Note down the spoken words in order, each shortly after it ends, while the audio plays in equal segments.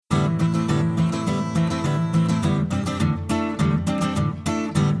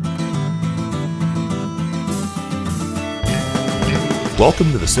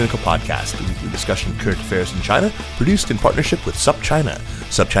Welcome to the Sinica Podcast, a weekly discussion of current affairs in China, produced in partnership with SupChina.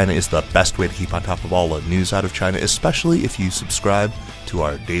 SupChina is the best way to keep on top of all the news out of China, especially if you subscribe to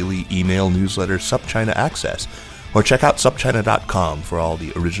our daily email newsletter, SupChina Access. Or check out supchina.com for all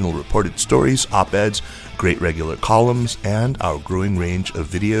the original reported stories, op-eds, great regular columns, and our growing range of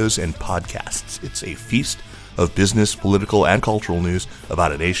videos and podcasts. It's a feast of business, political, and cultural news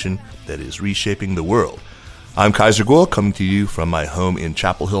about a nation that is reshaping the world. I'm Kaiser Kuo, coming to you from my home in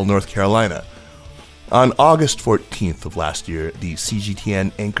Chapel Hill, North Carolina. On August 14th of last year, the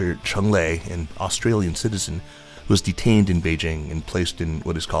CGTN anchor Cheng Lei, an Australian citizen, was detained in Beijing and placed in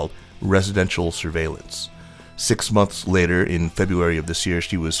what is called residential surveillance. 6 months later, in February of this year,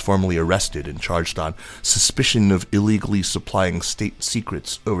 she was formally arrested and charged on suspicion of illegally supplying state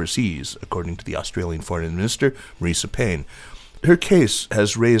secrets overseas, according to the Australian Foreign Minister, Marisa Payne. Her case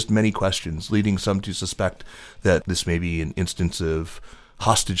has raised many questions, leading some to suspect that this may be an instance of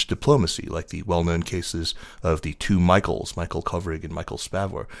hostage diplomacy, like the well-known cases of the two Michaels, Michael Kovrig and Michael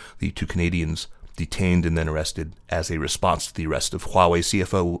Spavor, the two Canadians detained and then arrested as a response to the arrest of Huawei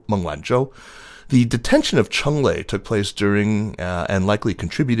CFO Meng Wanzhou. The detention of Cheng Lei took place during and likely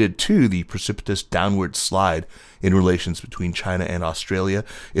contributed to the precipitous downward slide in relations between China and Australia.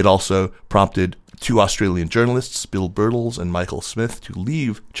 It also prompted two Australian journalists, Bill Birtles and Michael Smith, to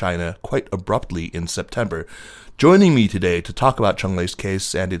leave China quite abruptly in September. Joining me today to talk about Cheng Lei's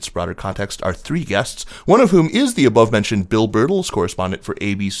case and its broader context are three guests, one of whom is the above-mentioned Bill Birtles, correspondent for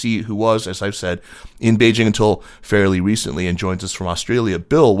ABC, who was, as I've said, in Beijing until fairly recently and joins us from Australia.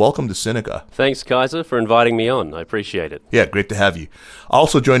 Bill, welcome to Sinica. Thanks, Kaiser, for inviting me on. I appreciate it. Yeah, great to have you.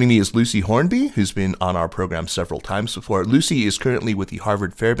 Also joining me is Lucy Hornby, who's been on our program several times before. Lucy is currently with the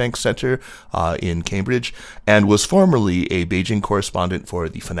Harvard Fairbanks Center in Cambridge and was formerly a Beijing correspondent for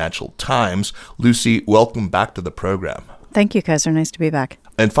the Financial Times. Lucy, welcome back to the program. Thank you, Kaiser. Nice to be back.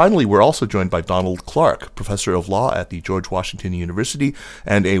 And finally, we're also joined by Donald Clark, professor of law at the George Washington University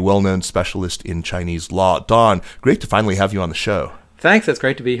and a well-known specialist in Chinese law. Don, great to finally have you on the show. Thanks. It's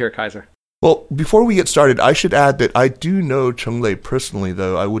great to be here, Kaiser. Well, before we get started, I should add that I do know Cheng Lei personally,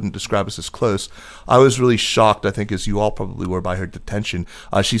 though I wouldn't describe us as close. I was really shocked, I think, as you all probably were, by her detention.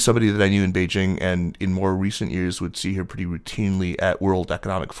 She's somebody that I knew in Beijing and in more recent years would see her pretty routinely at World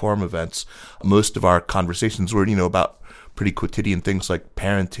Economic Forum events. Most of our conversations were, about pretty quotidian things like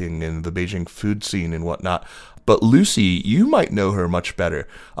parenting and the Beijing food scene and whatnot. But Lucy, you might know her much better.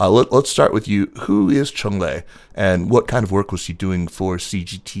 Let's start with you. Who is Cheng Lei, and what kind of work was she doing for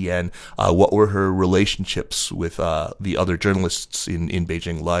CGTN? What were her relationships with the other journalists in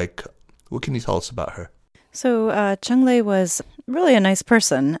Beijing like? What can you tell us about her? So Cheng Lei was really a nice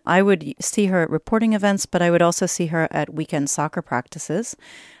person. I would see her at reporting events, but I would also see her at weekend soccer practices.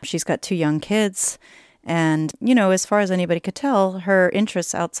 She's got two young kids. And, as far as anybody could tell, her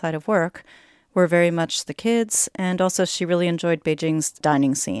interests outside of work were very much the kids, and also she really enjoyed Beijing's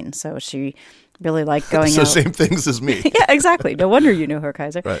dining scene. So she really liked going out. So same things as me. Yeah, exactly. No wonder you knew her,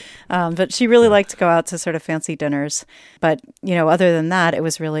 Kaiser. Right. But she really liked to go out to sort of fancy dinners. But, other than that, it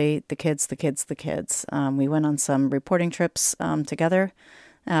was really the kids. We went on some reporting trips together.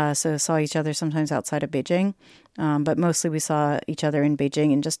 So saw each other sometimes outside of Beijing. But mostly we saw each other in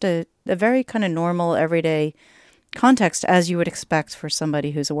Beijing in just a very kind of normal, everyday context, as you would expect for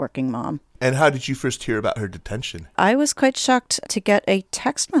somebody who's a working mom. And how did you first hear about her detention? I was quite shocked to get a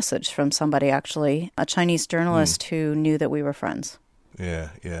text message from somebody, actually, a Chinese journalist who knew that we were friends. Yeah.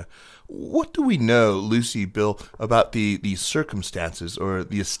 What do we know, Lucy, Bill, about the circumstances or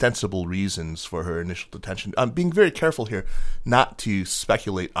the ostensible reasons for her initial detention? I'm being very careful here not to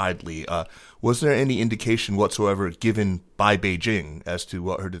speculate idly. Was there any indication whatsoever given by Beijing as to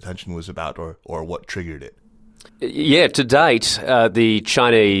what her detention was about or what triggered it? Yeah, to date, the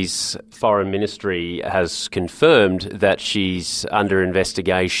Chinese Foreign Ministry has confirmed that she's under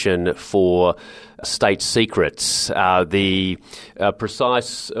investigation for state secrets. The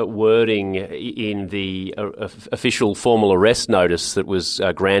precise wording in the official formal arrest notice that was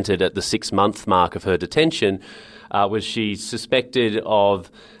granted at the 6-month mark of her detention was she's suspected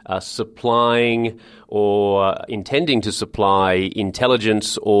of supplying or intending to supply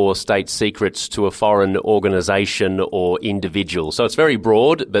intelligence or state secrets to a foreign organization or individual. So it's very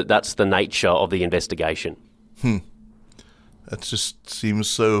broad, but that's the nature of the investigation. That just seems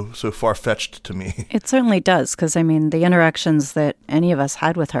so far-fetched to me. It certainly does, because, the interactions that any of us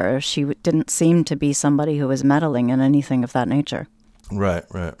had with her, she didn't seem to be somebody who was meddling in anything of that nature. Right.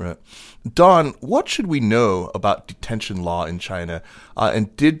 Don, what should we know about detention law in China?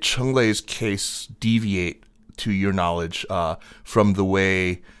 And did Cheng Lei's case deviate, to your knowledge, from the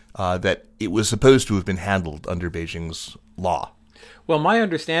way that it was supposed to have been handled under Beijing's law? Well, my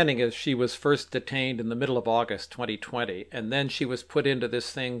understanding is she was first detained in the middle of August 2020, and then she was put into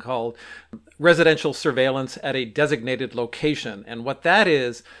this thing called residential surveillance at a designated location. And what that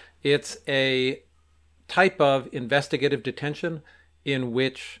is, it's a type of investigative detention in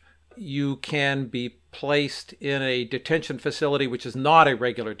which you can be placed in a detention facility which is not a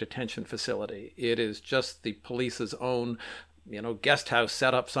regular detention facility. It is just the police's own guest house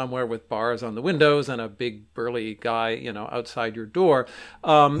set up somewhere with bars on the windows and a big burly guy, outside your door.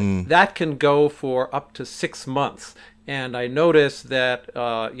 That can go for up to 6 months. And I noticed that,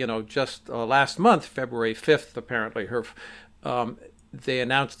 just last month, February 5th, apparently, they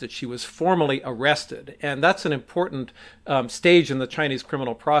announced that she was formally arrested. And that's an important stage in the Chinese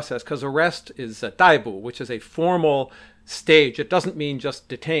criminal process, because arrest is a daibu, which is a formal stage. It doesn't mean just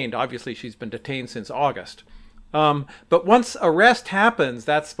detained. Obviously, she's been detained since August. But once arrest happens,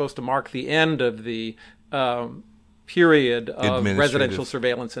 that's supposed to mark the end of the period of residential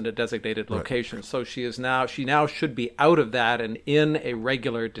surveillance in a designated location. Right. So she now should be out of that and in a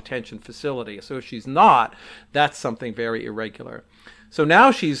regular detention facility. So if she's not, that's something very irregular. So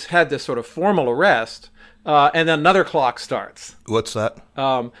now she's had this sort of formal arrest, and then another clock starts. What's that?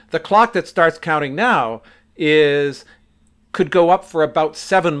 The clock that starts counting now could go up for about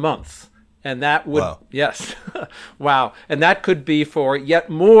 7 months. And that would, yes, wow. And that could be for yet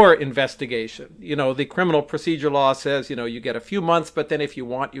more investigation. The criminal procedure law says, you get a few months, but then if you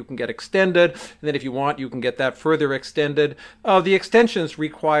want, you can get extended. And then if you want, you can get that further extended. The extensions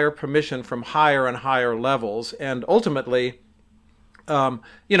require permission from higher and higher levels. And ultimately,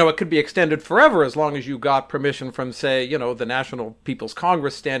 it could be extended forever as long as you got permission from, say, the National People's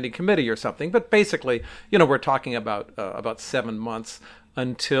Congress Standing Committee or something. But basically, we're talking about 7 months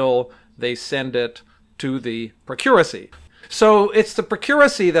until they send it to the procuracy. So it's the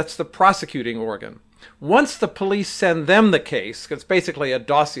procuracy that's the prosecuting organ. Once the police send them the case, it's basically a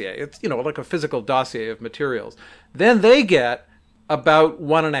dossier, it's like a physical dossier of materials, then they get about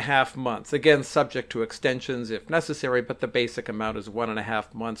 1.5 months, again subject to extensions if necessary, but the basic amount is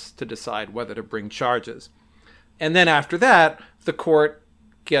 1.5 months to decide whether to bring charges. And then after that, the court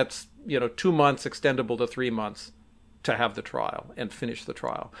gets 2 months extendable to 3 months to have the trial and finish the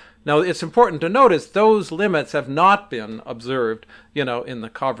trial. Now, it's important to notice those limits have not been observed, in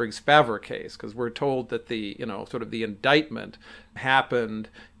the Kovrig-Spavor case, because we're told that the, sort of the indictment happened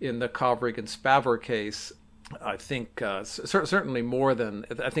in the Kovrig and Spavor case, I think, certainly more than,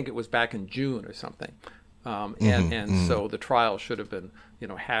 I think it was back in June or something. So the trial should have been,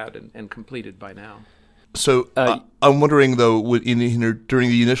 had and completed by now. So I'm wondering, though, during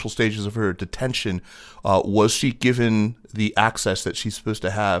the initial stages of her detention, was she given the access that she's supposed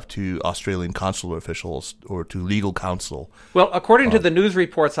to have to Australian consular officials or to legal counsel? Well, according to the news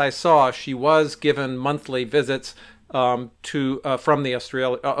reports I saw, she was given monthly visits from the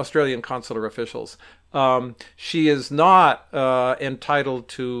Australian consular officials. She is not entitled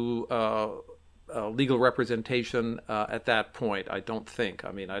to legal representation at that point, I don't think.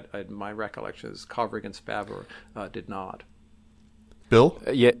 I mean, my recollection is Kovrig and Spavor did not. Bill?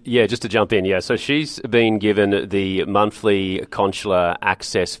 Yeah, just to jump in, So she's been given the monthly consular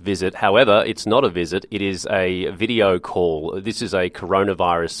access visit. However, it's not a visit, it is a video call. This is a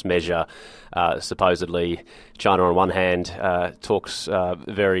coronavirus measure. Supposedly, China on one hand talks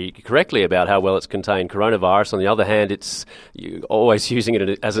very correctly about how well it's contained coronavirus. On the other hand, it's always using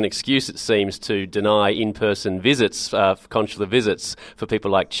it as an excuse, it seems, to deny in-person visits, consular visits for people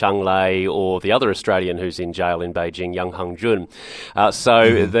like Cheng Lei or the other Australian who's in jail in Beijing, Yang Hengjun.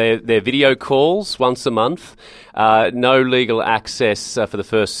 They're video calls once a month. No legal access for the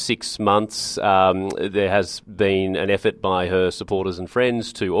first 6 months. There has been an effort by her supporters and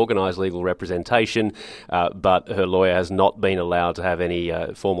friends to organise legal representation, but her lawyer has not been allowed to have any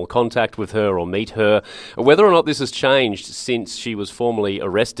formal contact with her or meet her. Whether or not this has changed since she was formally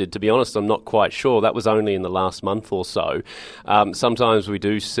arrested, to be honest, I'm not quite sure. That was only in the last month or so. Sometimes we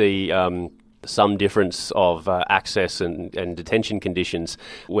do see some difference of access and detention conditions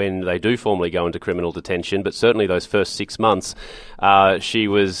when they do formally go into criminal detention, but certainly those first 6 months, she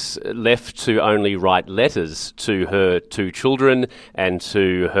was left to only write letters to her 2 children and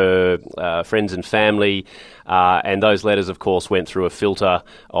to her friends and family, and those letters, of course, went through a filter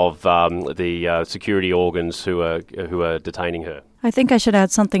of the security organs who are detaining her. I think I should add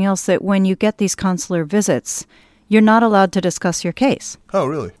something else, that when you get these consular visits, you're not allowed to discuss your case. Oh,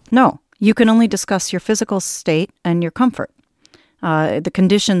 really? No. You can only discuss your physical state and your comfort, the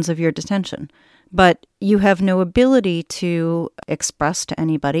conditions of your detention. But you have no ability to express to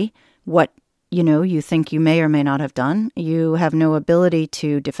anybody what, you think you may or may not have done. You have no ability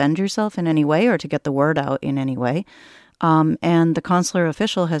to defend yourself in any way or to get the word out in any way. and the consular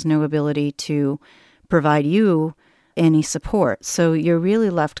official has no ability to provide you any support. So you're really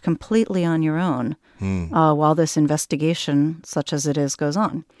left completely on your own while this investigation, such as it is, goes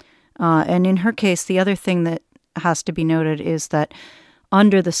on. And in her case, the other thing that has to be noted is that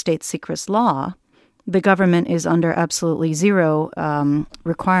under the state secrets law, the government is under absolutely zero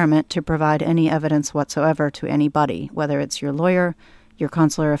requirement to provide any evidence whatsoever to anybody, whether it's your lawyer, your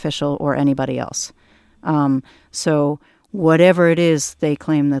consular official, or anybody else. So whatever it is they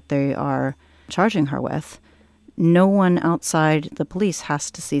claim that they are charging her with, no one outside the police has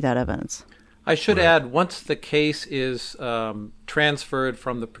to see that evidence. I should add, once the case is transferred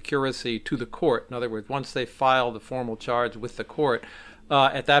from the procuracy to the court, in other words, once they file the formal charge with the court,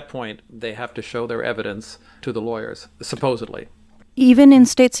 at that point, they have to show their evidence to the lawyers, supposedly. Even in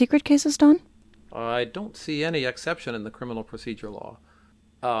state secret cases, Don? I don't see any exception in the criminal procedure law.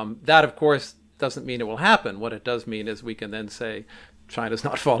 That, of course, doesn't mean it will happen. What it does mean is we can then say China's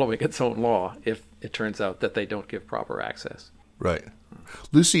not following its own law if it turns out that they don't give proper access. Right.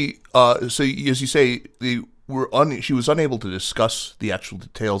 Lucy, so as you say, she was unable to discuss the actual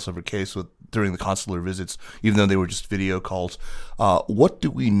details of her case during the consular visits, even though they were just video calls. What do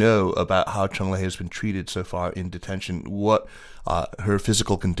we know about how Cheng Lei has been treated so far in detention? What her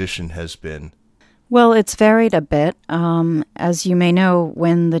physical condition has been? Well, it's varied a bit. As you may know,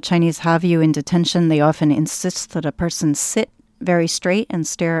 when the Chinese have you in detention, they often insist that a person sit very straight and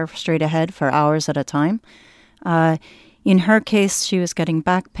stare straight ahead for hours at a time. In her case, she was getting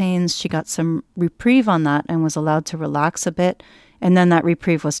back pains. She got some reprieve on that and was allowed to relax a bit. And then that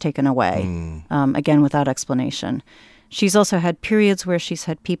reprieve was taken away, again, without explanation. She's also had periods where she's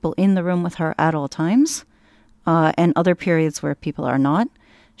had people in the room with her at all times, and other periods where people are not.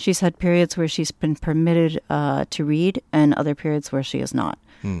 She's had periods where she's been permitted to read and other periods where she is not.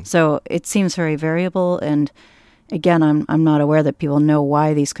 So it seems very variable. And again, I'm not aware that people know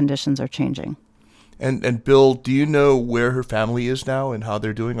why these conditions are changing. And Bill, do you know where her family is now and how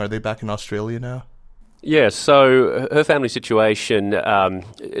they're doing? Are they back in Australia now? Yeah, so her family situation,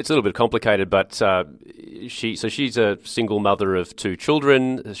 it's a little bit complicated, but she's a single mother of 2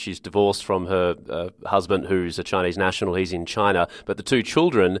 children. She's divorced from her husband, who's a Chinese national. He's in China, but the 2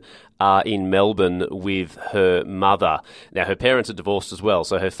 children are in Melbourne with her mother. Now, her parents are divorced as well,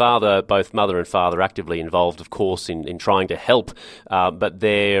 so her father, both mother and father, are actively involved, of course, in trying to help, but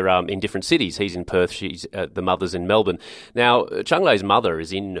they're in different cities. He's in Perth, she's the mother's in Melbourne. Now, Cheng Lei's mother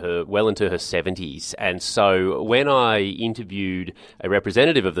is well into her 70s, and so when I interviewed a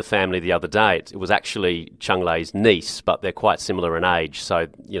representative of the family the other day, it was actually Cheng Lei's niece, but they're quite similar in age, so,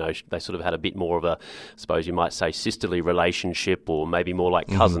 they sort of had a bit more of a, I suppose you might say, sisterly relationship, or maybe more like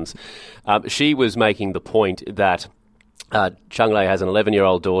cousins. She was making the point that Cheng Lei has an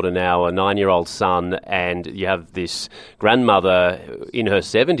 11-year-old daughter now, a 9-year-old son, and you have this grandmother in her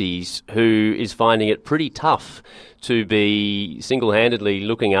 70s who is finding it pretty tough to be single-handedly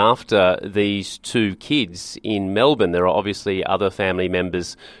looking after these 2 kids in Melbourne. There are obviously other family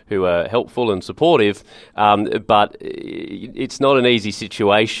members who are helpful and supportive, but it's not an easy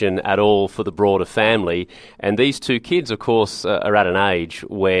situation at all for the broader family. And these 2 kids, of course, are at an age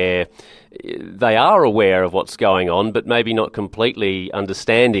where they are aware of what's going on, but maybe not completely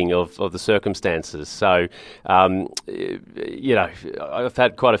understanding of the circumstances. So, I've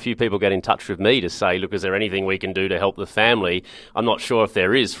had quite a few people get in touch with me to say, look, is there anything we can do to help the family? I'm not sure if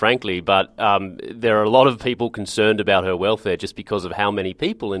there is, frankly, but there are a lot of people concerned about her welfare just because of how many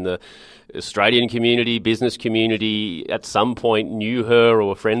people in the Australian community, business community, at some point knew her or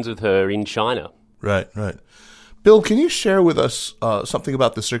were friends with her in China. Right. Bill, can you share with us something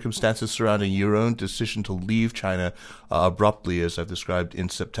about the circumstances surrounding your own decision to leave China abruptly, as I've described, in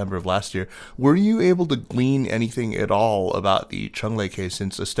September of last year? Were you able to glean anything at all about the Cheng Lei case,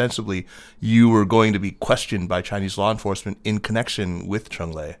 since ostensibly you were going to be questioned by Chinese law enforcement in connection with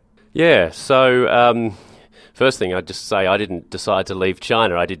Cheng Lei? Yeah, so first thing, I'd just say I didn't decide to leave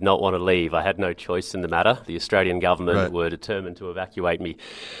China. I did not want to leave. I had no choice in the matter. The Australian government were determined to evacuate me.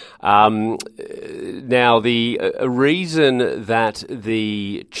 Now, the reason that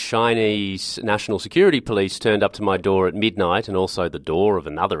the Chinese National Security Police turned up to my door at midnight, and also the door of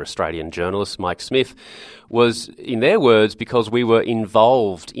another Australian journalist, Mike Smith, was, in their words, because we were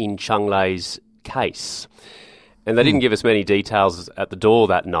involved in Cheng Lei's case. And they didn't give us many details at the door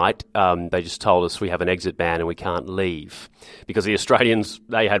that night. They just told us we have an exit ban and we can't leave, because the Australians,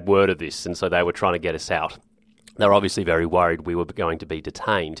 they had word of this, and so they were trying to get us out. They were obviously very worried we were going to be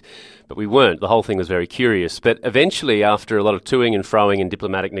detained, but we weren't. The whole thing was very curious. But eventually, after a lot of toing and froing and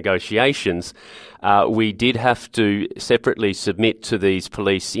diplomatic negotiations, we did have to separately submit to these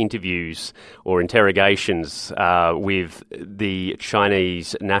police interviews or interrogations with the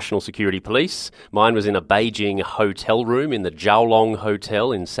Chinese National Security Police. Mine was in a Beijing hotel room in the Jiaolong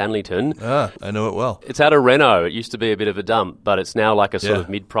Hotel in Sanlitun. Ah, I know it well. It's at a reno. It used to be a bit of a dump, but it's now like a sort of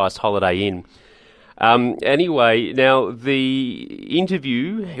mid-priced Holiday Inn. Anyway, now the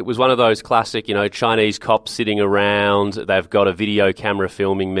interview, it was one of those classic, Chinese cops sitting around. They've got a video camera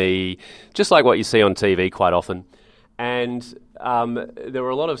filming me, just like what you see on TV quite often. And there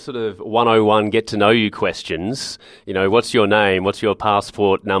were a lot of sort of 101 get-to-know-you questions. What's your name? What's your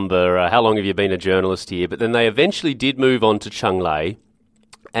passport number? How long have you been a journalist here? But then they eventually did move on to Cheng Lei.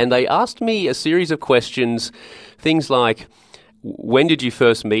 And they asked me a series of questions, things like, when did you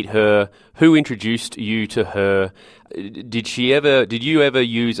first meet her? Who introduced you to her? Did you ever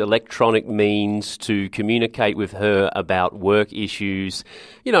use electronic means to communicate with her about work issues?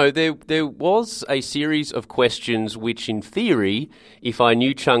 There was a series of questions which, in theory, if I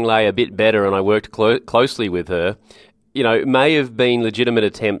knew Cheng Lei a bit better and I worked closely with her, may have been legitimate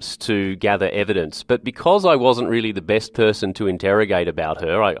attempts to gather evidence. But because I wasn't really the best person to interrogate about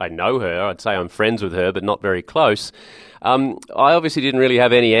her, I know her, I'd say I'm friends with her, but not very close, I obviously didn't really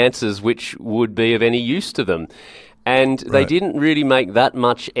have any answers which would be of any use to them. And they didn't really make that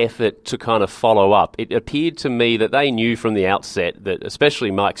much effort to kind of follow up. It appeared to me that they knew from the outset that,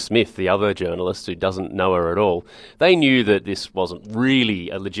 especially Mike Smith, the other journalist who doesn't know her at all, they knew that this wasn't really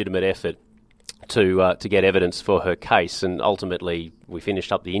a legitimate effort to get evidence for her case, and ultimately we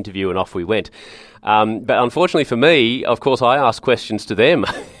finished up the interview and off we went. But unfortunately for me, of course, I asked questions to them.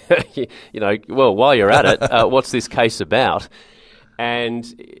 Well, while you're at it, what's this case about? And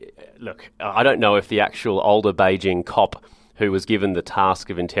look, I don't know if the actual older Beijing cop who was given the task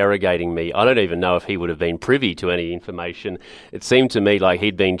of interrogating me, I don't even know if he would have been privy to any information. It seemed to me like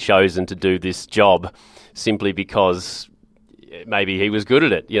he'd been chosen to do this job simply because maybe he was good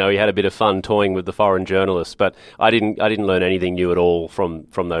at it. He had a bit of fun toying with the foreign journalists, but I didn't learn anything new at all from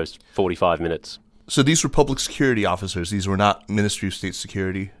those 45 minutes. So these were public security officers. These were not Ministry of State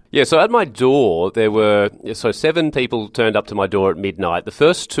Security. Yeah, so at my door, there were 7 people turned up to my door at midnight. The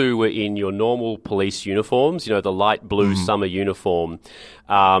first 2 were in your normal police uniforms, the light blue summer uniform.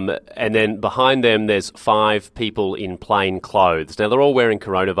 And then behind them, there's 5 people in plain clothes. Now, they're all wearing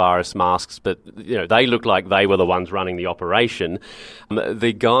coronavirus masks, but, they look like they were the ones running the operation.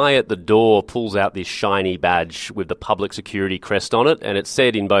 The guy at the door pulls out this shiny badge with the public security crest on it, and it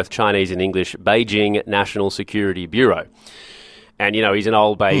said in both Chinese and English, Beijing National Security Bureau. And, he's an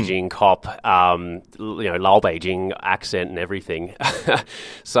old Beijing cop, Lao Beijing accent and everything.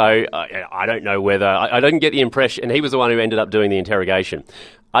 So I don't know whether... I didn't get the impression... And he was the one who ended up doing the interrogation.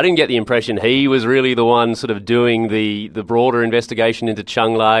 I didn't get the impression he was really the one sort of doing the broader investigation into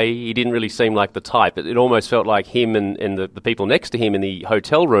Cheng Lei. He didn't really seem like the type. It almost felt like him and the people next to him in the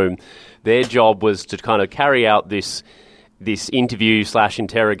hotel room, their job was to kind of carry out this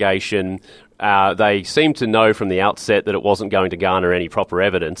interview/interrogation. They seemed to know from the outset that it wasn't going to garner any proper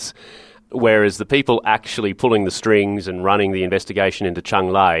evidence, whereas the people actually pulling the strings and running the investigation into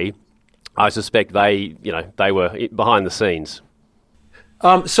Cheng Lei, I suspect they were behind the scenes.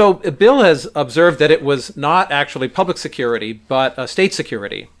 So Bill has observed that it was not actually public security, but state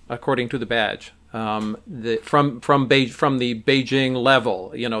security, according to the badge. From the Beijing level,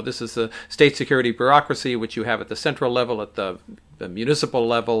 this is the state security bureaucracy, which you have at the central level, at the municipal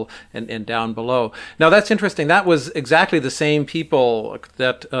level, and down below. Now, that's interesting. That was exactly the same people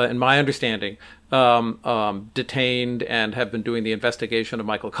that, in my understanding, detained and have been doing the investigation of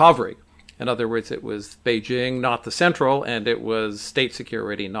Michael Kovrig. In other words, it was Beijing, not the central, and it was state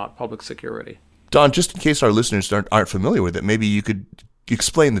security, not public security. Don, just in case our listeners aren't familiar with it, maybe you could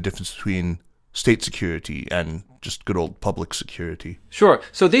explain the difference between state security and just good old public security. Sure.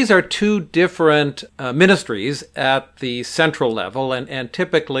 So these are 2 different ministries at the central level, and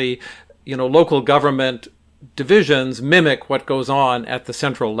typically, local government divisions mimic what goes on at the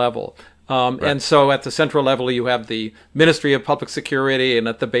central level. And so at the central level, you have the Ministry of Public Security, and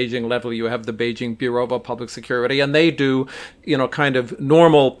at the Beijing level, you have the Beijing Bureau of Public Security, and they do, kind of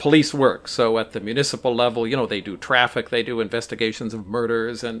normal police work. So at the municipal level, they do traffic, they do investigations of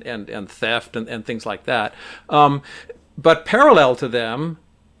murders and theft and things like that. But parallel to them,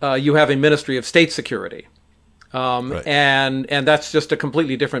 you have a Ministry of State Security. Right. And that's just a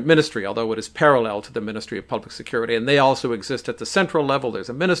completely different ministry, although it is parallel to the Ministry of Public Security. And they also exist at the central level. There's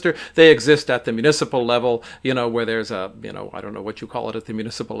a minister. They exist at the municipal level, where there's a, I don't know what you call it at the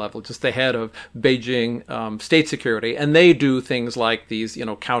municipal level, just the head of Beijing state security. And they do things like these,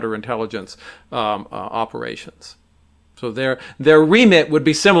 counterintelligence operations. So their remit would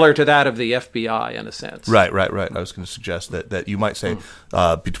be similar to that of the FBI in a sense. Right. I was going to suggest that you might say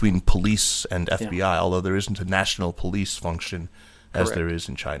between police and FBI, although there isn't a national police function as Correct. there is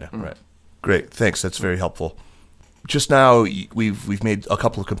in China. Right. Great. Thanks. That's very helpful. Just now, we've made a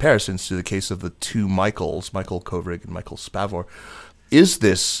couple of comparisons to the case of the two Michaels, Michael Kovrig and Michael Spavor. Is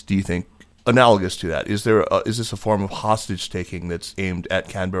this, do you think, analogous to that? Is this a form of hostage taking that's aimed at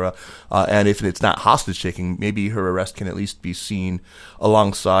Canberra? And if it's not hostage taking, maybe her arrest can at least be seen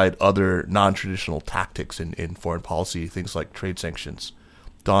alongside other non-traditional tactics in foreign policy, things like trade sanctions.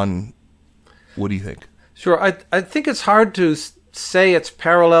 Don, what do you think? Sure. I think it's hard to say it's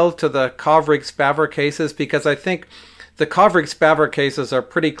parallel to the Kovrig-Spavor cases, because I think the Kovrig-Spavor cases are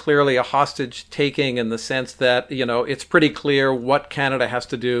pretty clearly a hostage-taking in the sense that, it's pretty clear what Canada has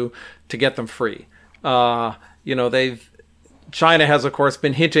to do to get them free. China has, of course,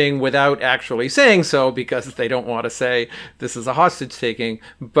 been hinting without actually saying so, because they don't want to say this is a hostage-taking,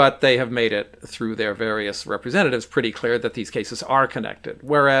 but they have made it through their various representatives pretty clear that these cases are connected.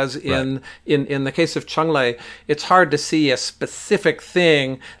 Whereas in the case of Cheng Lei, it's hard to see a specific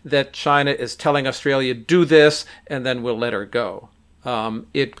thing that China is telling Australia, do this, and then we'll let her go.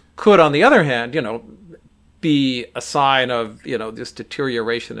 It could, on the other hand, be a sign of, this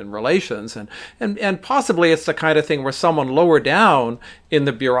deterioration in relations. And possibly it's the kind of thing where someone lower down in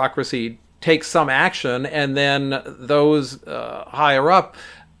the bureaucracy takes some action, and then those higher up,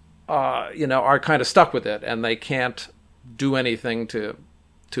 are kind of stuck with it, and they can't do anything to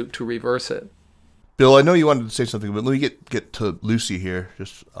reverse it. Bill, I know you wanted to say something, but let me get to Lucy here.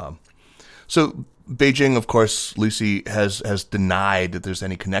 So Beijing, of course, Lucy has denied that there's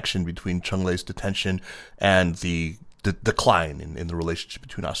any connection between Cheng Lei's detention and the decline in the relationship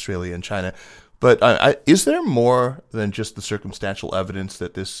between Australia and China. But is there more than just the circumstantial evidence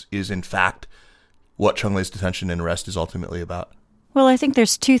that this is, in fact, what Cheng Lei's detention and arrest is ultimately about? Well, I think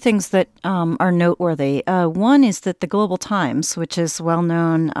there's two things that are noteworthy. One is that the Global Times, which is a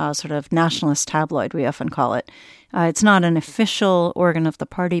well-known sort of nationalist tabloid, we often call it, it's not an official organ of the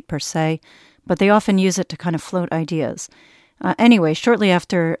party per se, but they often use it to kind of float ideas. Anyway, shortly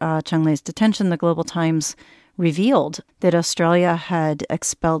after Cheng Lei's detention, the Global Times revealed that Australia had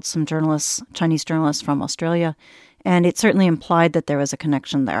expelled some Chinese journalists from Australia, and it certainly implied that there was a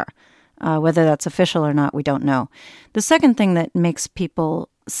connection there. Whether that's official or not, we don't know. The second thing that makes people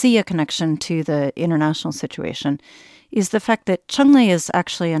see a connection to the international situation is the fact that Cheng Lei is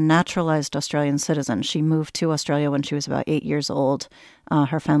actually a naturalized Australian citizen. She moved to Australia when she was about 8 years old.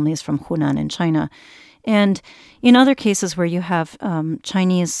 Her family is from Hunan in China. And in other cases where you have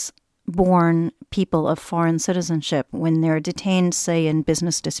Chinese-born people of foreign citizenship, when they're detained, say, in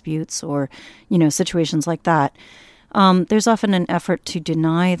business disputes or, situations like that, there's often an effort to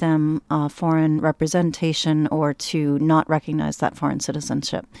deny them foreign representation or to not recognize that foreign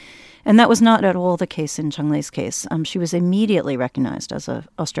citizenship. And that was not at all the case in Cheng Lei's case. She was immediately recognized as an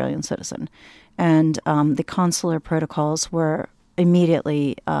Australian citizen. And the consular protocols were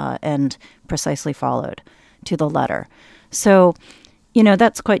immediately and precisely followed to the letter. So,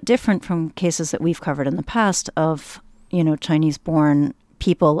 that's quite different from cases that we've covered in the past of, Chinese-born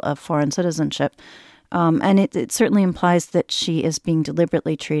people of foreign citizenship. And it certainly implies that she is being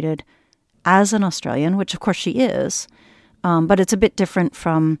deliberately treated as an Australian, which of course she is. But it's a bit different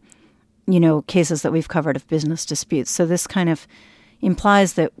from, cases that we've covered of business disputes. So this kind of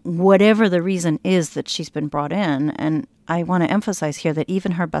implies that whatever the reason is that she's been brought in, and I want to emphasize here that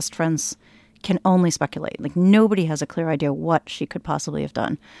even her best friends can only speculate. Like, nobody has a clear idea what she could possibly have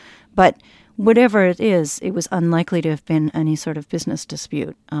done. But whatever it is, it was unlikely to have been any sort of business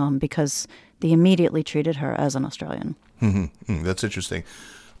dispute because they immediately treated her as an Australian. Mm-hmm. That's interesting.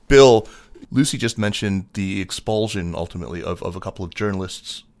 Bill, Lucy just mentioned the expulsion, ultimately, of a couple of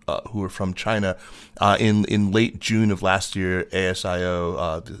journalists who were from China. In late June of last year,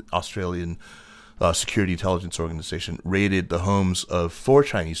 ASIO, the Australian Security Intelligence Organization, raided the homes of 4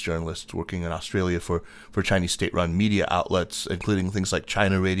 Chinese journalists working in Australia for Chinese state-run media outlets, including things like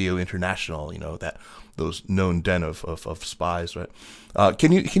China Radio International, those known den of spies, right?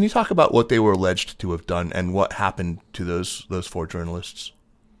 Can you talk about what they were alleged to have done and what happened to those 4 journalists?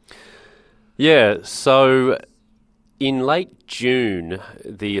 Yeah, so in late June,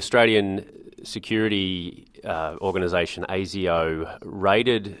 the Australian security organisation ASIO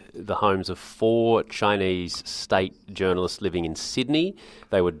raided the homes of 4 Chinese state journalists living in Sydney.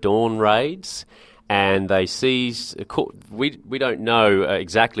 They were dawn raids. And they seized, we don't know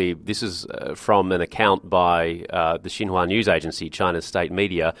exactly, this is from an account by the Xinhua news agency, China's state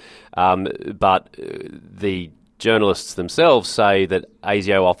media, but the journalists themselves say that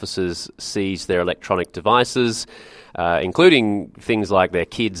ASIO officers seized their electronic devices, including things like their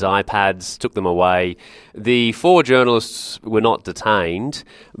kids' iPads, took them away. The 4 journalists were not detained,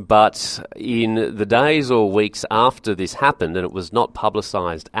 but in the days or weeks after this happened, and it was not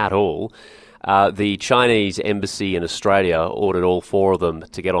publicised at all, the Chinese embassy in Australia ordered all 4 of them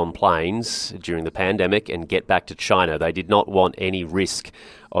to get on planes during the pandemic and get back to China. They did not want any risk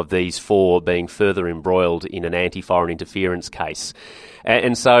of these 4 being further embroiled in an anti-foreign interference case.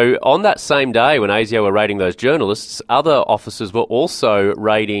 And so on that same day when ASIO were raiding those journalists, other officers were also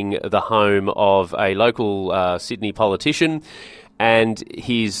raiding the home of a local Sydney politician and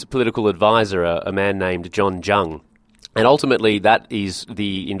his political advisor, a man named John Zhang. And ultimately, that is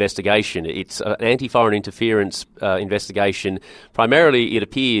the investigation. It's an anti-foreign interference investigation. Primarily, it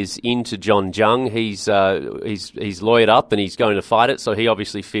appears into John Zhang. He's lawyered up and he's going to fight it, so he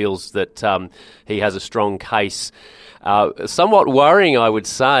obviously feels that he has a strong case. Somewhat worrying, I would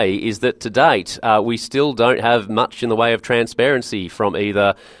say, is that to date, we still don't have much in the way of transparency from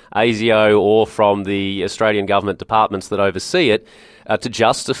either ASIO or from the Australian government departments that oversee it to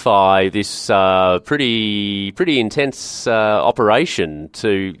justify this pretty intense operation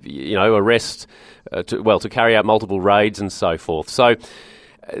to arrest, to carry out multiple raids and so forth. So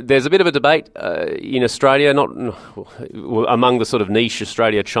there's a bit of a debate in Australia, not among the sort of niche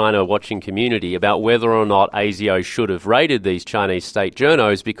Australia-China watching community, about whether or not ASIO should have raided these Chinese state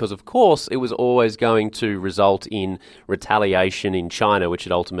journos, because of course it was always going to result in retaliation in China, which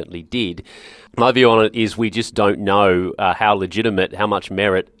it ultimately did. My view on it is we just don't know how legitimate, how much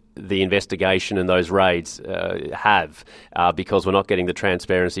merit the investigation and those raids have, because we're not getting the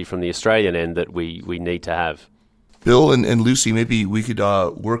transparency from the Australian end that we need to have. Bill and Lucy, maybe we could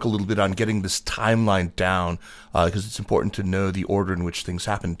work a little bit on getting this timeline down, because it's important to know the order in which things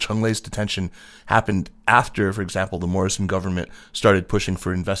happened. Cheng Lei's detention happened after, for example, the Morrison government started pushing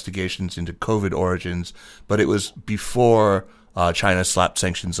for investigations into COVID origins, but it was before China slapped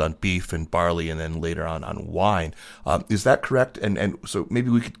sanctions on beef and barley and then later on wine. Is that correct? And so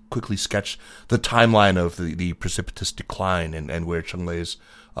maybe we could quickly sketch the timeline of the precipitous decline and where Cheng Lei's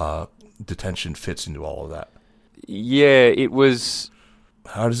detention fits into all of that. Yeah, it was.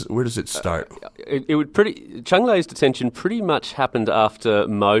 Where does it start? Cheng Lei's detention pretty much happened after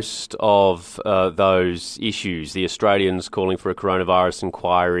most of those issues. The Australians calling for a coronavirus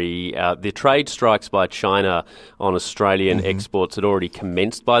inquiry, the trade strikes by China on Australian exports had already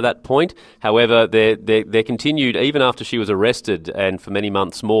commenced by that point. However, they continued even after she was arrested, and for many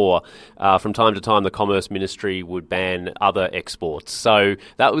months more. From time to time, the Commerce Ministry would ban other exports. So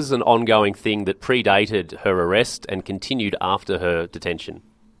that was an ongoing thing that predated her arrest and continued after her detention.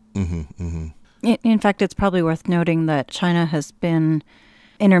 In fact, it's probably worth noting that China has been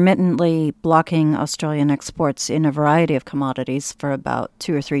intermittently blocking Australian exports in a variety of commodities for about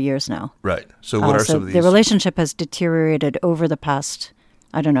 2 or 3 years now. Right. So what are some of these? The relationship has deteriorated over the past,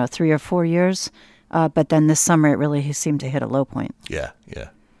 3 or 4 years, but then this summer it really seemed to hit a low point. Yeah.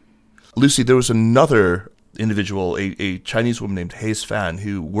 Lucy, there was another individual, a Chinese woman named Hayes Fan,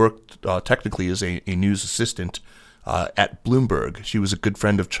 who worked technically as a news assistant at Bloomberg. She was a good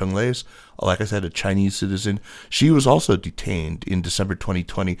friend of Cheng Lei's, like I said, a Chinese citizen. She was also detained in December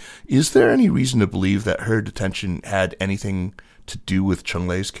 2020. Is there any reason to believe that her detention had anything to do with Cheng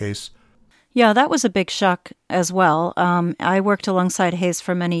Lei's case? Yeah, that was a big shock as well. I worked alongside Hayes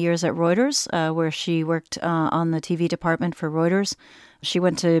for many years at Reuters, where she worked on the TV department for Reuters. She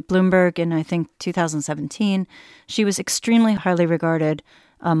went to Bloomberg in, I think, 2017. She was extremely highly regarded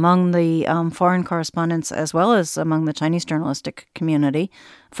among the foreign correspondents as well as among the Chinese journalistic community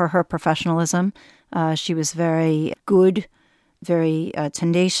for her professionalism. She was very good, very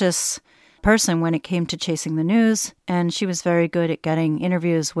tenacious person when it came to chasing the news, and she was very good at getting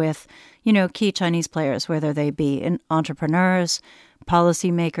interviews with, key Chinese players, whether they be entrepreneurs,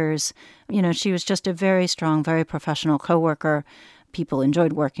 policymakers. She was just a very strong, very professional coworker. People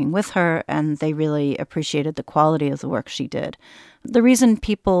enjoyed working with her, and they really appreciated the quality of the work she did. The reason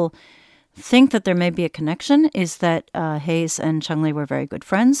people think that there may be a connection is that Hayes and Cheng Lei were very good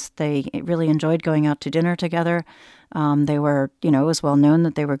friends. They really enjoyed going out to dinner together. They were, it was well known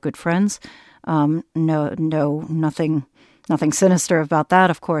that they were good friends. Nothing sinister about that,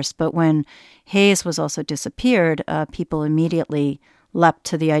 of course. But when Hayes was also disappeared, people immediately leapt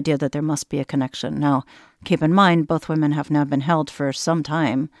to the idea that there must be a connection. Now, keep in mind, both women have now been held for some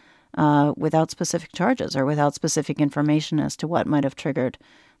time without specific charges or without specific information as to what might have triggered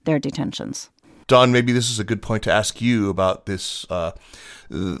their detentions. Don, maybe this is a good point to ask you about this.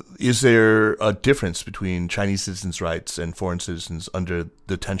 Is there a difference between Chinese citizens' rights and foreign citizens under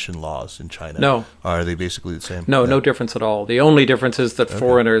detention laws in China? No. Are they basically the same? No, no difference at all. The only difference is that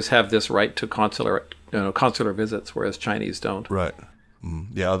foreigners have this right to consular visits, whereas Chinese don't. Right.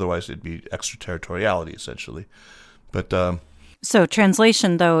 Yeah, otherwise it'd be extraterritoriality, essentially. But So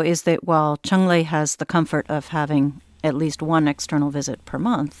translation, though, is that while Cheng Lei has the comfort of having at least one external visit per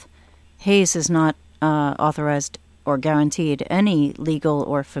month, Hayes is not authorized or guaranteed any legal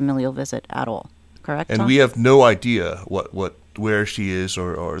or familial visit at all. Correct, And Tom? we have no idea where she is,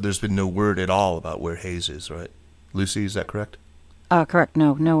 or there's been no word at all about where Hayes is, right? Lucy, is that correct? Correct.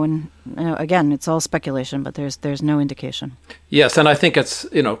 No one. Again, it's all speculation, but there's no indication. Yes, and I think it's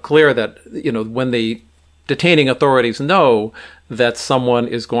clear that when the detaining authorities know that someone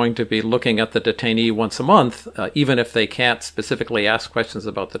is going to be looking at the detainee once a month, even if they can't specifically ask questions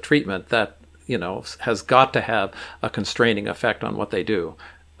about the treatment, that has got to have a constraining effect on what they do.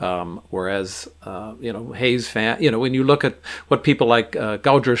 Whereas Hayes fan, when you look at what people like Gao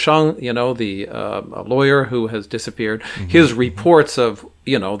Zhisheng, the a lawyer who has disappeared, his reports of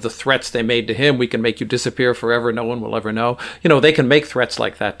the threats they made to him, we can make you disappear forever, no one will ever know. They can make threats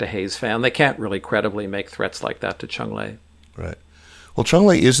like that to Hayes fan. They can't really credibly make threats like that to Cheng Lei. Right. Well, Cheng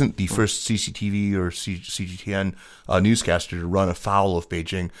Lei isn't the first CCTV or CGTN newscaster to run afoul of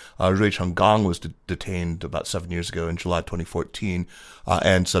Beijing. Rui Chenggang was detained about 7 years ago in July 2014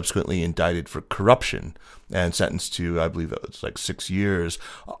 and subsequently indicted for corruption and sentenced to, I believe it was like 6 years.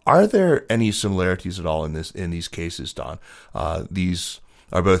 Are there any similarities at all in these cases, Don? These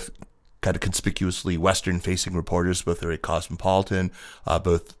are both kind of conspicuously Western-facing reporters, both very cosmopolitan,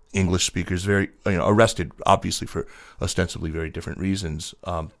 both English speakers, very arrested obviously for ostensibly very different reasons.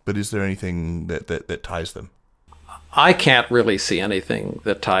 But is there anything that ties them? I can't really see anything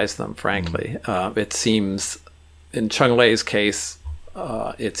that ties them, frankly. It seems, in Cheng Lei's case,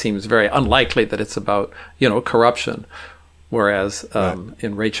 it seems very unlikely that it's about corruption, whereas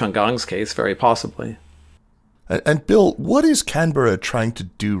in Rui Chenggang's case, very possibly. And Bill, what is Canberra trying to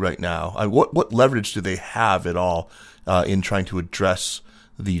do right now? What leverage do they have at all in trying to address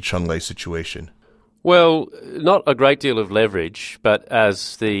the Cheng Lei situation? Well, not a great deal of leverage, but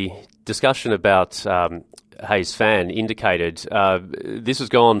as the discussion about Hayes Fan indicated, this has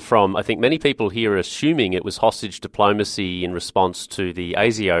gone from, I think many people here are assuming it was hostage diplomacy in response to the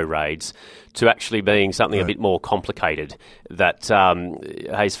ASIO raids, to actually being something a bit more complicated, that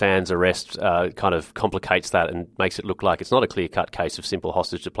Hayes Fan's arrest kind of complicates that and makes it look like it's not a clear-cut case of simple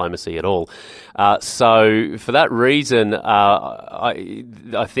hostage diplomacy at all. So for that reason,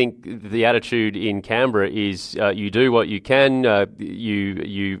 I think the attitude in Canberra is you do what you can,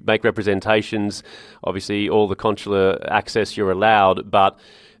 you make representations, obviously all the consular access you're allowed, but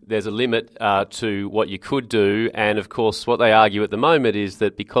there's a limit to what you could do. And of course, what they argue at the moment is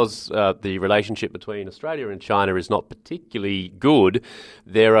that because the relationship between Australia and China is not particularly good,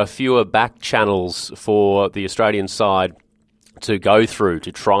 there are fewer back channels for the Australian side to go through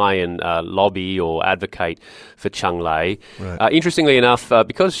to try and lobby or advocate for Cheng Lei. Right. Interestingly enough,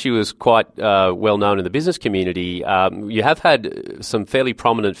 because she was quite well known in the business community, you have had some fairly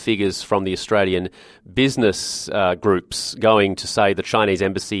prominent figures from the Australian business groups going to, say, the Chinese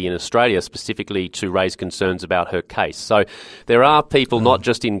embassy in Australia specifically to raise concerns about her case. So there are people not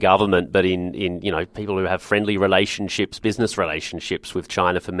just in government, but in people who have friendly relationships, business relationships with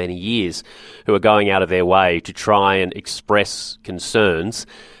China for many years, who are going out of their way to try and express concerns.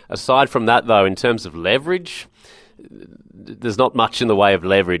 Aside from that, though, in terms of leverage, there's not much in the way of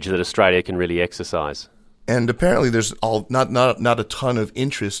leverage that Australia can really exercise. And apparently there's not a ton of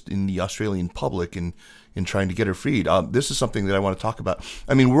interest in the Australian public in trying to get her freed. This is something that I want to talk about.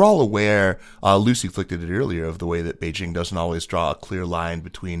 I mean, we're all aware, Lucy flicked at it earlier, of the way that Beijing doesn't always draw a clear line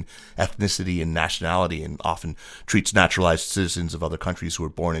between ethnicity and nationality, and often treats naturalized citizens of other countries who are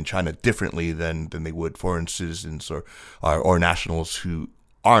born in China differently than they would foreign citizens or nationals who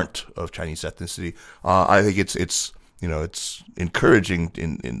aren't of Chinese ethnicity. I think it's encouraging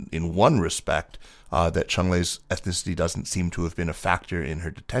in one respect that Cheng Lei's ethnicity doesn't seem to have been a factor in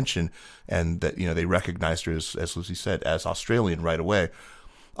her detention, and that they recognized her as Lucy said, as Australian right away.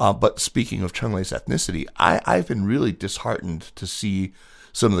 But speaking of Cheng Lei's ethnicity, I've been really disheartened to see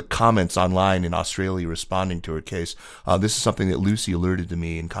some of the comments online in Australia responding to her case. This is something that Lucy alerted to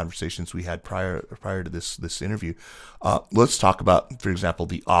me in conversations we had prior to this interview. Let's talk about, for example,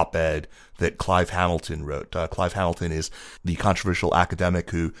 the op-ed that Clive Hamilton wrote. Clive Hamilton is the controversial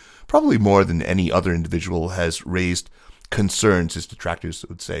academic who, probably more than any other individual, has raised concerns, his detractors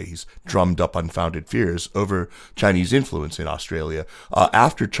would say. He's drummed up unfounded fears over Chinese influence in Australia.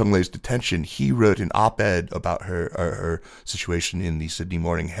 After Cheng Lei's detention, he wrote an op-ed about her situation in the Sydney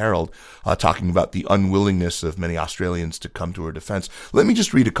Morning Herald, talking about the unwillingness of many Australians to come to her defense. Let me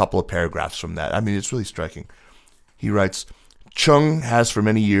just read a couple of paragraphs from that. I mean, it's really striking. He writes, Cheng has for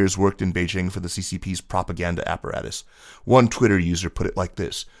many years worked in Beijing for the CCP's propaganda apparatus. One Twitter user put it like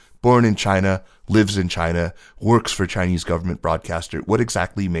this: born in China, lives in China, works for Chinese government broadcaster. What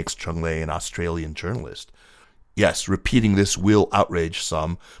exactly makes Cheng Lei an Australian journalist? Yes, repeating this will outrage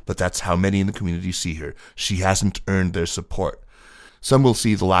some, but that's how many in the community see her. She hasn't earned their support. Some will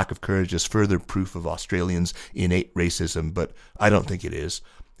see the lack of courage as further proof of Australians' innate racism, but I don't think it is.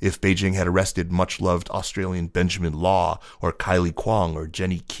 If Beijing had arrested much-loved Australian Benjamin Law or Kylie Kwong or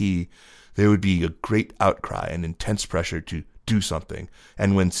Jenny Key, there would be a great outcry and intense pressure to do something.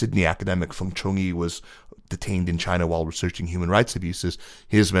 And when Sydney academic Feng Chongyi was detained in China while researching human rights abuses,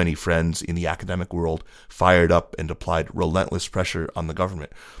 his many friends in the academic world fired up and applied relentless pressure on the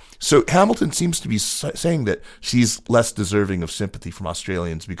government. So Hamilton seems to be saying that she's less deserving of sympathy from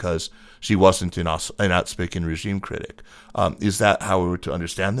Australians because she wasn't an outspoken regime critic. Is that how we were to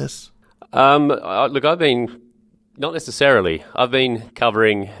understand this? Look, not necessarily. I've been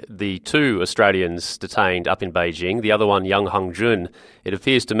covering the two Australians detained up in Beijing, the other one, Yang Hongjun. It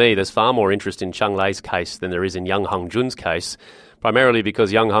appears to me there's far more interest in Cheng Lei's case than there is in Yang Hongjun's case, primarily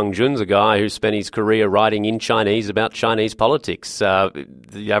because Yang Hongjun's a guy who spent his career writing in Chinese about Chinese politics.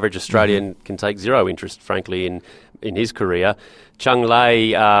 The average Australian can take zero interest, frankly, in his career. Cheng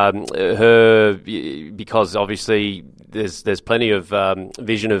Lei, because obviously there's plenty of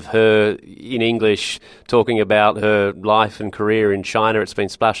vision of her in English talking about her life and career in China. It's been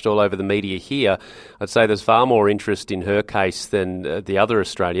splashed all over the media here. I'd say there's far more interest in her case than the other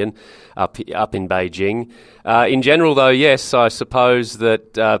Australian up in Beijing. In general, though, yes, I suppose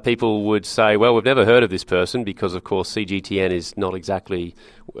that people would say, well, we've never heard of this person because, of course, CGTN is not exactly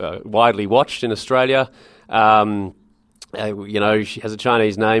widely watched in Australia. She has a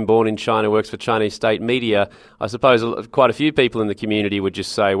Chinese name, born in China, works for Chinese state media. I suppose quite a few people in the community would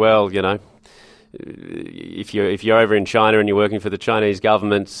just say, well, if you're over in China and you're working for the Chinese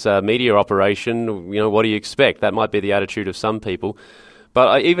government's media operation, what do you expect? That might be the attitude of some people.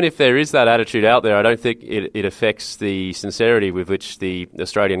 But even if there is that attitude out there, I don't think it affects the sincerity with which the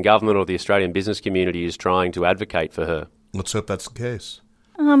Australian government or the Australian business community is trying to advocate for her. Let's hope that's the case.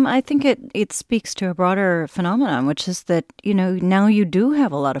 I think it speaks to a broader phenomenon, which is that, now you do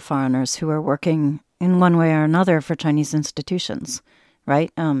have a lot of foreigners who are working in one way or another for Chinese institutions,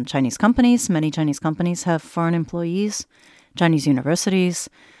 right? Many Chinese companies have foreign employees, Chinese universities,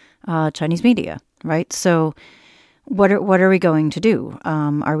 Chinese media, right? So what are we going to do?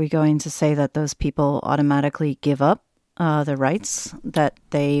 Are we going to say that those people automatically give up the rights that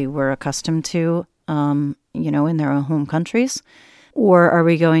they were accustomed to, in their own home countries? Or are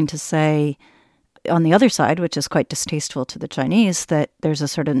we going to say, on the other side, which is quite distasteful to the Chinese, that there's a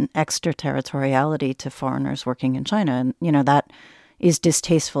certain extraterritoriality to foreigners working in China? And, that is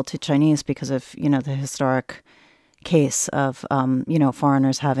distasteful to Chinese because of, the historic case of,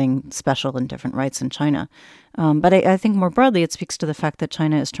 foreigners having special and different rights in China. But I think more broadly, it speaks to the fact that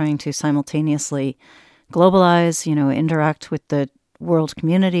China is trying to simultaneously globalize, interact with the world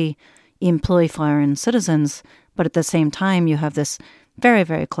community, employ foreign citizens, but at the same time, you have this very,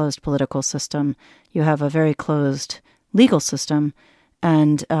 very closed political system. You have a very closed legal system,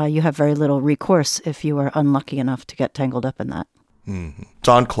 and you have very little recourse if you are unlucky enough to get tangled up in that. Mm-hmm.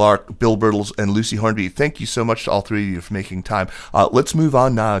 Don Clark, Bill Birtles, and Lucy Hornby, thank you so much to all three of you for making time. Let's move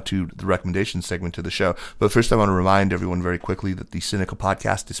on now to the recommendation segment of the show. But first, I want to remind everyone very quickly that the Sinica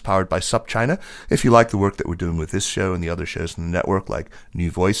podcast is powered by SupChina. If you like the work that we're doing with this show and the other shows in the network, like New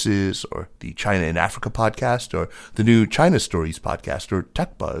Voices, or the China in Africa podcast, or the new China Stories podcast, or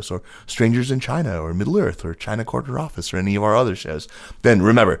Tech Buzz, or Strangers in China, or Middle Earth, or China Corner Office, or any of our other shows, then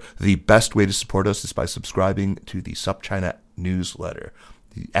remember, the best way to support us is by subscribing to the SupChina newsletter,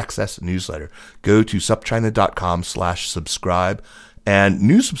 the XS newsletter. Go to supchina.com/subscribe, and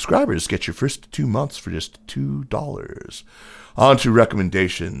new subscribers get your first 2 months for just $2. On to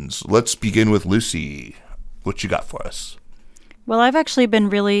recommendations. Let's begin with Lucy. What you got for us? Well, I've actually been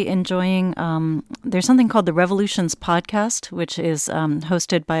really enjoying, there's something called the Revolutions Podcast, which is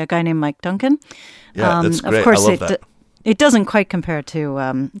hosted by a guy named Mike Duncan. Yeah, that's great. Of course, I love that. It doesn't quite compare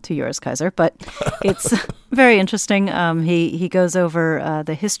to yours, Kaiser, but it's very interesting. He goes over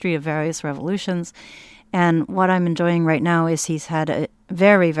the history of various revolutions. And what I'm enjoying right now is he's had a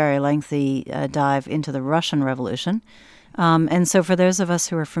very, very lengthy dive into the Russian Revolution. And so for those of us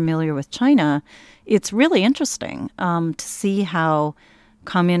who are familiar with China, it's really interesting to see how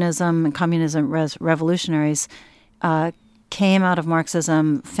communism and communism revolutionaries came out of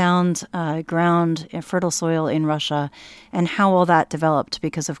Marxism, found ground, fertile soil in Russia, and how all that developed.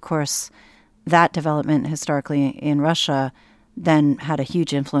 Because, of course, that development historically in Russia then had a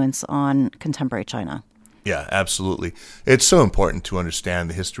huge influence on contemporary China. Yeah, absolutely. It's so important to understand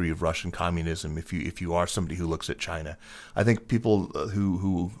the history of Russian communism if you are somebody who looks at China. I think people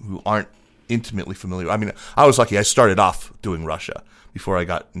who aren't intimately familiar. I mean, I was lucky. I started off doing Russia before I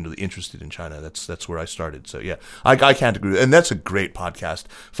got interested in China. That's where I started. So yeah, I can't agree. And that's a great podcast.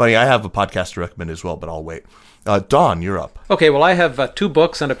 Funny, I have a podcast to recommend as well, but I'll wait. Don, you're up. Okay, well, I have 2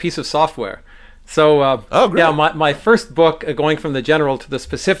 books and a piece of software. So, my first book, going from the general to the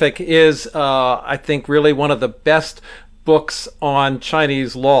specific, is, I think, really one of the best books on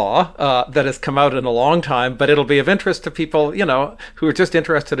Chinese law that has come out in a long time, but it'll be of interest to people, who are just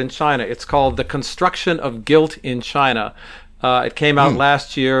interested in China. It's called The Construction of Guilt in China. It came out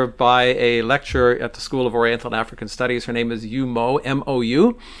last year by a lecturer at the School of Oriental and African Studies. Her name is Yu Mo,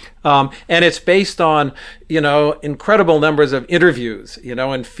 M-O-U. And it's based on, incredible numbers of interviews,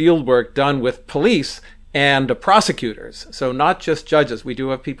 and field work done with police and prosecutors. So not just judges. We do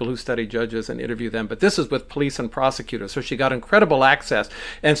have people who study judges and interview them, but this is with police and prosecutors. So she got incredible access.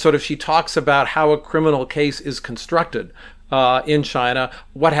 And she talks about how a criminal case is constructed in China,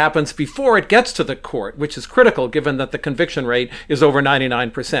 what happens before it gets to the court, which is critical given that the conviction rate is over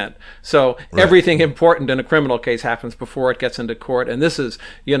 99%. So everything important in a criminal case happens before it gets into court. And this is,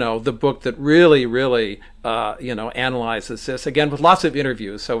 the book that really, really, analyzes this, again, with lots of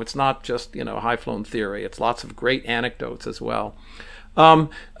interviews. So it's not just, high-flown theory. It's lots of great anecdotes as well.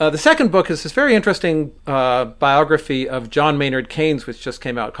 The second book is this very interesting biography of John Maynard Keynes, which just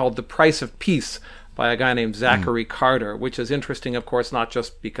came out, called The Price of Peace, by a guy named Zachary Carter, which is interesting, of course, not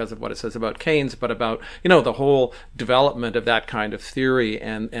just because of what it says about Keynes, but about, the whole development of that kind of theory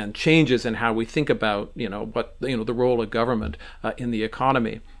and changes in how we think about, what, the role of government in the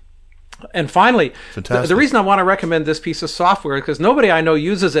economy. And finally, the reason I want to recommend this piece of software is because nobody I know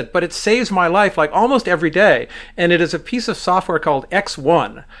uses it, but it saves my life like almost every day. And it is a piece of software called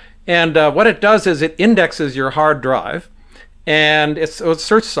X1. And what it does is it indexes your hard drive. And it's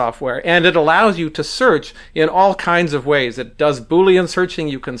search software, and it allows you to search in all kinds of ways. It does Boolean searching.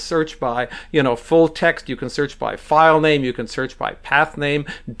 You can search by, full text. You can search by file name. You can search by path name,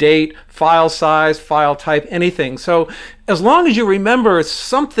 date, file size, file type, anything. So as long as you remember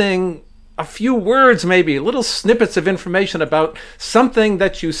something, a few words maybe, little snippets of information about something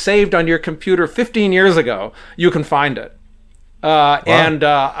that you saved on your computer 15 years ago, you can find it. Wow. And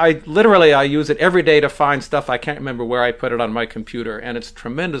I use it every day to find stuff I can't remember where I put it on my computer, and it's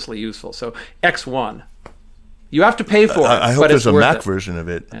tremendously useful. So X1, you have to pay for it. I hope there's a Mac version of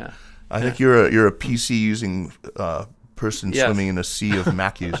it. Yeah. I think you're a PC using person swimming in a sea of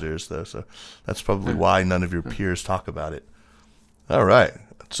Mac users, though. So that's probably why none of your peers talk about it. All right.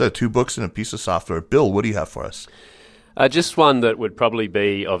 So 2 books and a piece of software. Bill, what do you have for us? Just one that would probably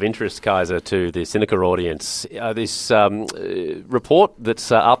be of interest, Kaiser, to the Sinica audience. This report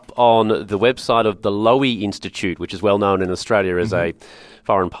that's up on the website of the Lowy Institute, which is well known in Australia as a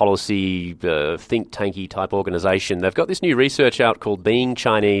foreign policy think tanky type organisation. They've got this new research out called Being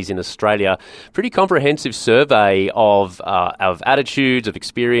Chinese in Australia. Pretty comprehensive survey of attitudes, of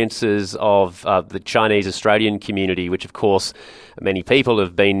experiences of the Chinese Australian community, which of course many people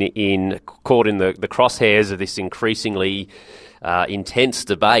have been caught in the crosshairs of this increasingly intense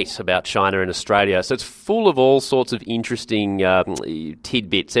debate about China and Australia. So it's full of all sorts of interesting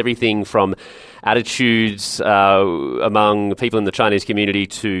tidbits, everything from attitudes among people in the Chinese community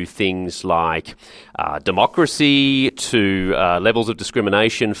to things like democracy, to levels of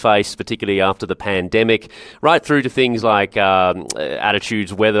discrimination faced, particularly after the pandemic, right through to things like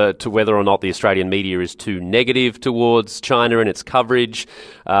attitudes whether or not the Australian media is too negative towards China and its coverage,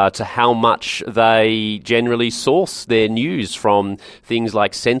 to how much they generally source their news from things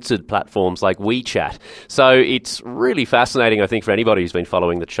like censored platforms like WeChat. So it's really fascinating, I think, for anybody who's been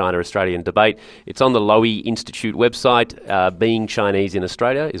following the China-Australian debate. It's on the Lowy Institute website. Being Chinese in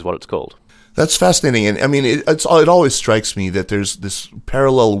Australia is what it's called. That's fascinating. And I mean, it always strikes me that there's this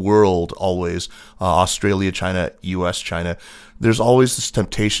parallel world always, Australia, China, US, China. There's always this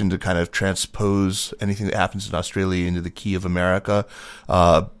temptation to kind of transpose anything that happens in Australia into the key of America.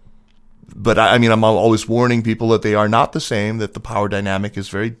 But I mean, I'm always warning people that they are not the same, that the power dynamic is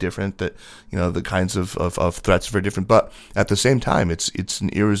very different, that, the kinds of threats are very different. But at the same time, it's an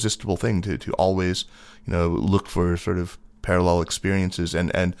irresistible thing to always, look for sort of parallel experiences.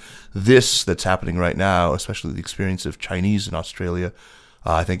 And this that's happening right now, especially the experience of Chinese in Australia,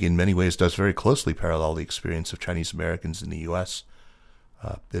 I think in many ways does very closely parallel the experience of Chinese Americans in the U.S.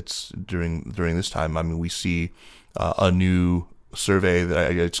 It's during this time. I mean, we see a new survey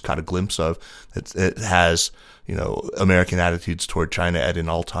that I just caught a glimpse of. It has, American attitudes toward China at an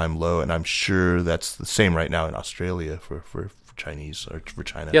all-time low, and I'm sure that's the same right now in Australia for Chinese or for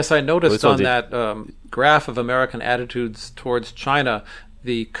China. Yes, I noticed on that graph of American attitudes towards China,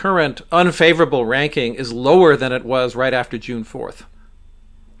 the current unfavorable ranking is lower than it was right after June 4th.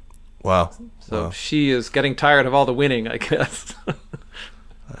 Wow. So she is getting tired of all the winning, I guess.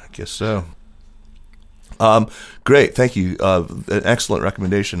 I guess so. Great, thank you. An excellent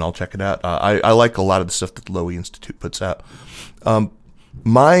recommendation. I'll check it out. I like a lot of the stuff that the Lowy Institute puts out.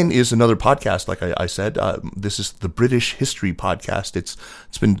 Mine is another podcast, like I said. This is the British History Podcast. It's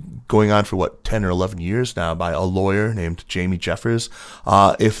been going on for 10 or 11 years now by a lawyer named Jamie Jeffers.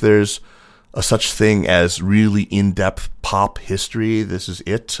 If there's such thing as really in-depth pop history, this is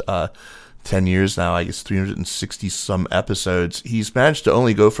it. 10 years now, I guess 360 some episodes. He's managed to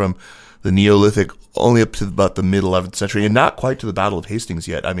only go from the Neolithic only up to about the mid 11th century, and not quite to the Battle of Hastings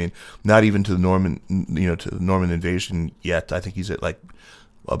yet. I mean, not even to the Norman invasion yet. I think he's at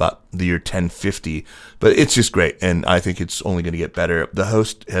about the year 1050, but it's just great, and I think it's only going to get better. The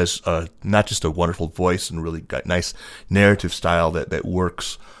host has not just a wonderful voice and really got nice narrative style that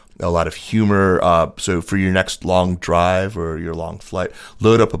works, a lot of humor. So for your next long drive or your long flight,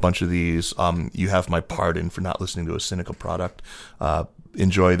 load up a bunch of these. You have my pardon for not listening to a cynical product.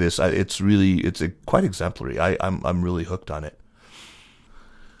 Enjoy this. It's quite exemplary. I'm really hooked on it.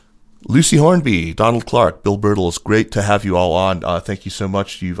 Lucy Hornby, Donald Clark, Bill Birtle, it's great to have you all on. Thank you so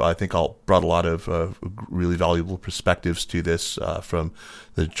much. You've, I think, all brought a lot of really valuable perspectives to this from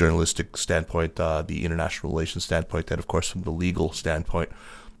the journalistic standpoint, the international relations standpoint, and of course from the legal standpoint.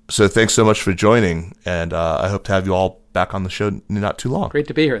 So thanks so much for joining, and I hope to have you all back on the show in not too long. Great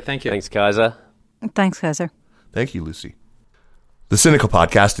to be here. Thank you. Thanks, Kaiser. Thanks, Kaiser. Thank you, Lucy. The Sinica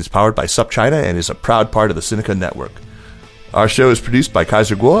Podcast is powered by SupChina and is a proud part of the Sinica Network. Our show is produced by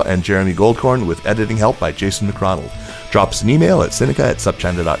Kaiser Guo and Jeremy Goldkorn with editing help by Jason McRonald. Drop us an email at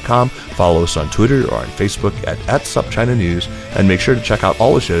sinica@supchina.com, follow us on Twitter or on Facebook at SupChina News, and make sure to check out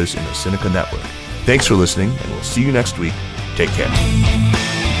all the shows in the Sinica Network. Thanks for listening, and we'll see you next week. Take care.